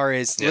as far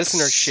as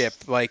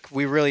listenership.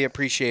 We really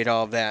appreciate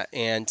all of that,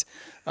 and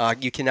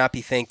you cannot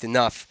be thanked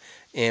enough.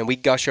 And we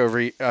gush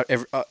over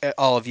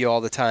all of you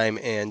all the time,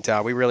 and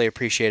we really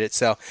appreciate it.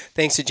 So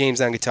thanks to James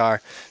on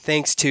guitar.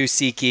 Thanks to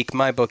SeatGeek,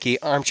 MyBookie,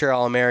 Armchair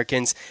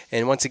All-Americans.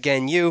 And once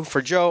again,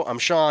 for Joe, I'm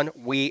Sean.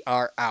 We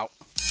are out.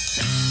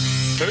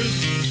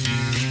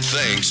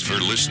 Thanks for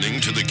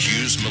listening to the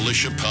Cuse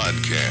Militia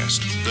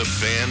Podcast, the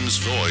fan's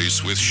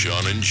voice with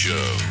Sean and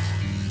Joe.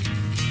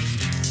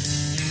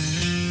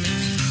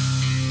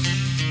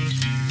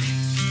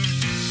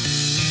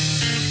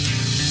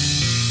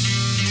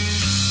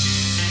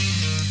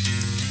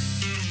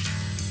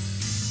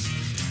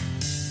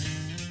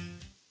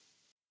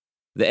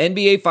 The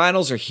NBA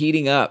Finals are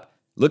heating up.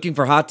 Looking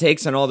for hot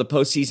takes on all the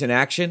postseason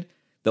action?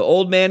 The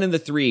Old Man and the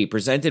Three,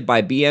 presented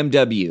by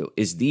BMW,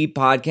 is the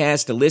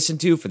podcast to listen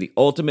to for the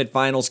ultimate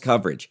finals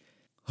coverage.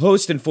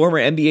 Host and former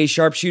NBA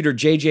sharpshooter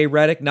JJ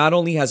Redick not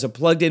only has a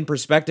plugged-in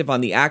perspective on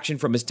the action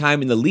from his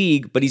time in the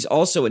league, but he's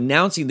also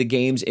announcing the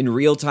games in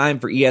real time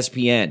for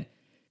ESPN.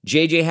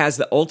 JJ has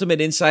the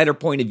ultimate insider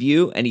point of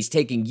view, and he's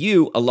taking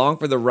you along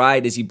for the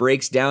ride as he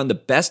breaks down the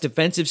best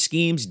defensive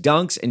schemes,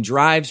 dunks, and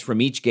drives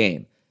from each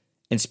game.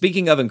 And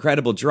speaking of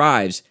incredible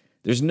drives,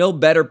 there's no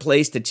better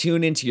place to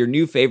tune into your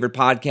new favorite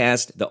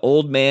podcast, The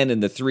Old Man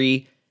and the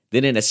Three,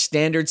 than in a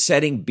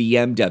standard-setting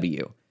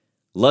BMW.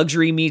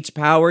 Luxury meets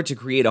power to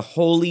create a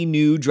wholly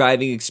new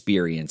driving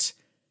experience.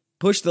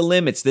 Push the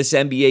limits this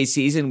NBA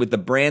season with the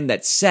brand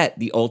that set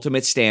the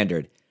ultimate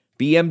standard.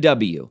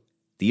 BMW,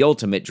 the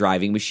ultimate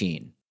driving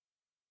machine.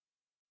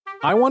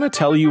 I want to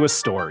tell you a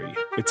story.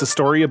 It's a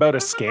story about a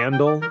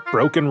scandal,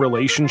 broken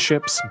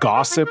relationships,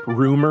 gossip,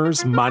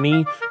 rumors,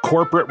 money,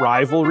 corporate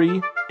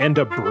rivalry, and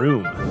a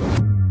broom.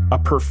 A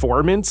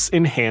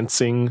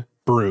performance-enhancing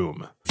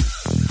broom.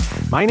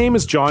 My name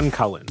is John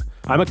Cullen.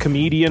 I'm a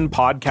comedian,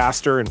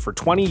 podcaster, and for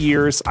 20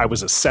 years, I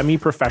was a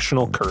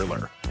semi-professional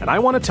curler. And I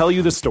want to tell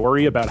you the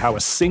story about how a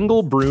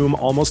single broom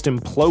almost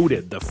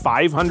imploded the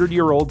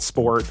 500-year-old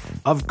sport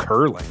of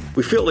curling.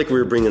 We felt like we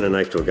were bringing a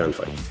knife to a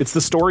gunfight. It's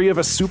the story of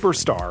a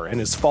superstar and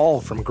his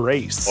fall from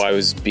grace. Well, I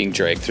was being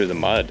dragged through the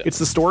mud. It's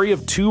the story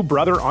of two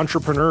brother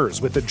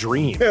entrepreneurs with a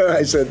dream.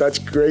 I said, that's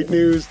great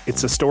news.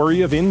 It's a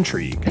story of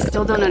intrigue. I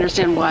still don't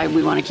understand why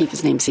we want to keep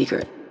his name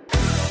secret.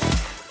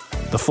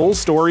 The full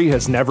story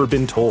has never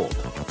been told,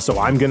 so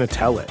I'm going to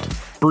tell it.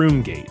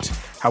 Broomgate,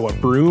 how a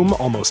broom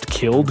almost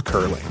killed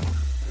curling.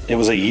 It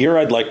was a year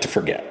I'd like to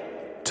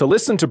forget. To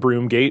listen to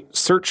Broomgate,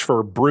 search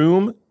for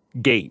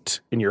Broomgate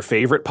in your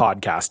favorite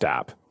podcast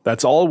app.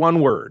 That's all one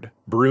word,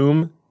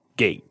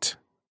 Broomgate.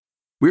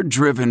 We're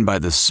driven by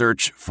the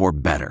search for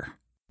better.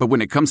 But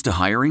when it comes to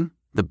hiring,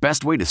 the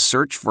best way to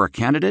search for a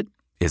candidate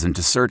isn't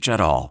to search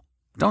at all.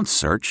 Don't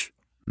search,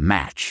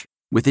 match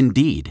with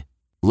Indeed.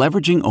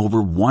 Leveraging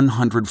over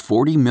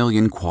 140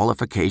 million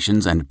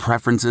qualifications and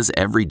preferences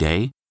every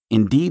day,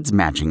 Indeed's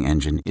matching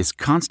engine is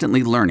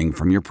constantly learning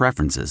from your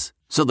preferences.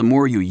 So the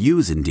more you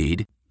use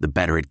Indeed, the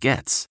better it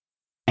gets.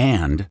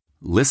 And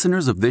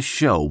listeners of this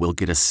show will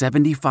get a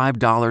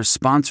 $75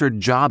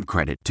 sponsored job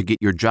credit to get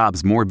your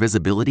jobs more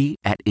visibility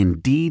at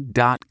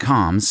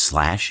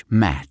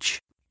Indeed.com/match.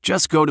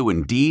 Just go to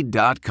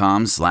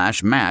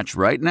Indeed.com/match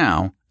right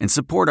now and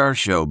support our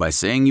show by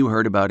saying you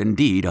heard about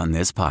Indeed on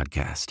this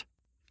podcast.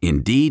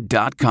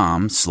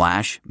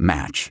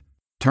 Indeed.com/match.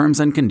 Terms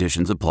and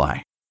conditions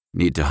apply.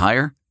 Need to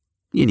hire?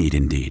 You need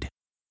Indeed.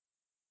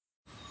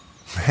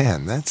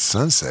 Man, that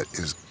sunset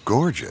is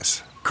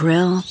gorgeous.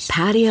 Grill,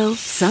 patio,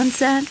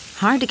 sunset.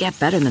 Hard to get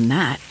better than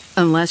that.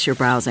 Unless you're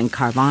browsing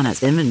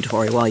Carvana's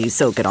inventory while you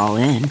soak it all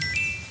in.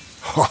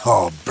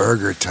 Oh,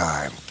 burger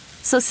time.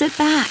 So sit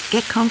back,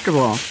 get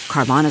comfortable.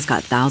 Carvana's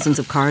got thousands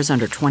of cars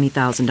under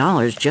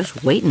 $20,000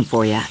 just waiting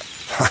for you.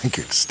 I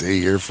could stay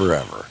here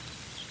forever.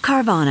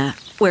 Carvana,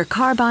 where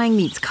car buying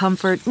meets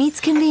comfort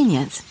meets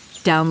convenience.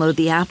 Download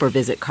the app or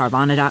visit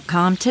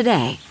Carvana.com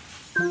today.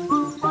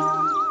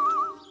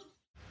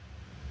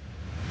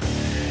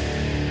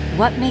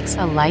 What makes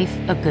a life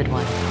a good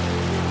one?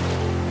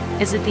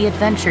 Is it the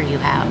adventure you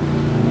have?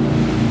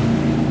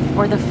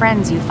 Or the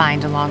friends you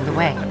find along the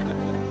way?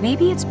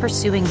 Maybe it's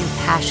pursuing your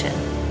passion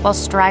while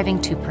striving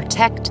to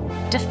protect,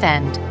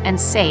 defend, and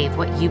save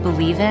what you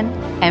believe in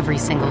every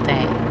single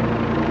day.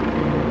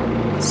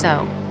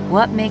 So,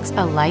 what makes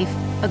a life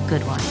a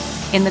good one?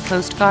 In the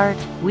Coast Guard,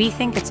 we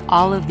think it's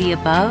all of the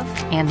above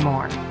and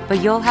more,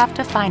 but you'll have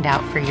to find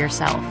out for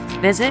yourself.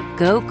 Visit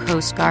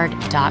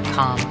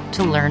gocoastguard.com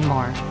to learn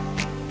more.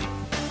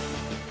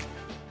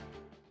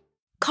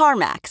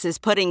 CarMax is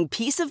putting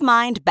peace of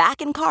mind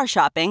back in car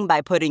shopping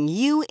by putting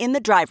you in the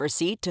driver's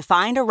seat to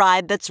find a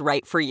ride that's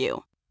right for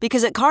you.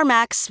 Because at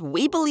CarMax,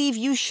 we believe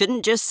you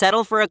shouldn't just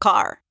settle for a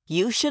car.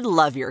 You should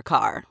love your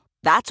car.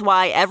 That's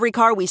why every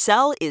car we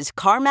sell is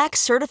CarMax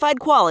certified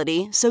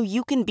quality, so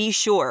you can be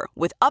sure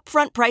with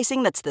upfront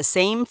pricing that's the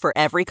same for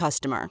every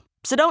customer.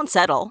 So don't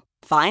settle.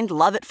 Find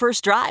love at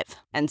first drive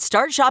and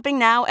start shopping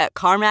now at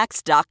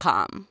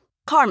CarMax.com.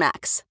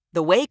 CarMax,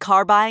 the way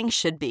car buying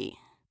should be.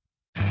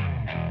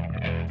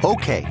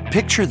 Okay,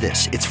 picture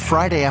this. It's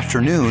Friday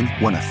afternoon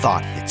when a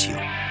thought hits you.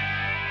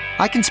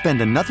 I can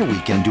spend another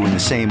weekend doing the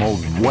same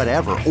old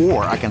whatever,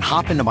 or I can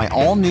hop into my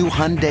all-new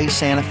Hyundai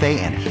Santa Fe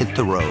and hit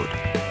the road.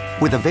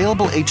 With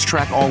available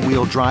H-Track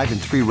all-wheel drive and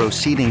 3-row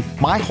seating,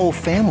 my whole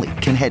family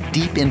can head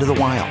deep into the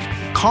wild.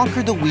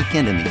 Conquer the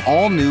weekend in the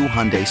all-new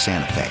Hyundai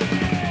Santa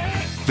Fe.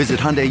 Visit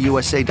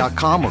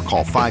HyundaiUSA.com or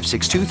call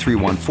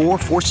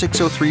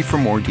 562-314-4603 for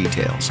more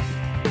details.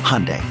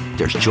 Hyundai,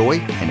 there's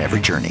joy in every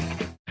journey.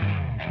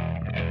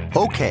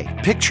 Okay,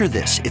 picture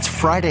this. It's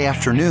Friday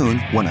afternoon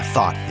when a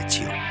thought hits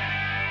you.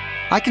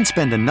 I can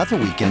spend another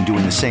weekend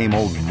doing the same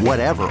old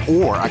whatever,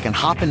 or I can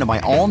hop into my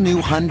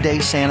all-new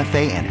Hyundai Santa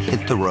Fe and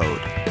hit the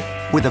road.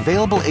 With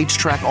available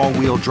H-Track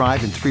all-wheel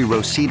drive and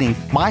 3-row seating,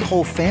 my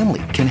whole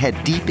family can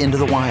head deep into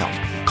the wild.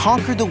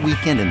 Conquer the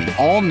weekend in the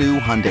all-new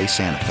Hyundai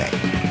Santa Fe.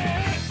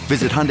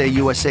 Visit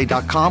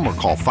HyundaiUSA.com or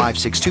call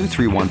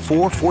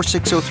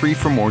 562-314-4603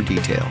 for more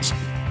details.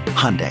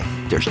 Hyundai,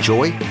 there's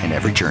joy in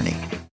every journey.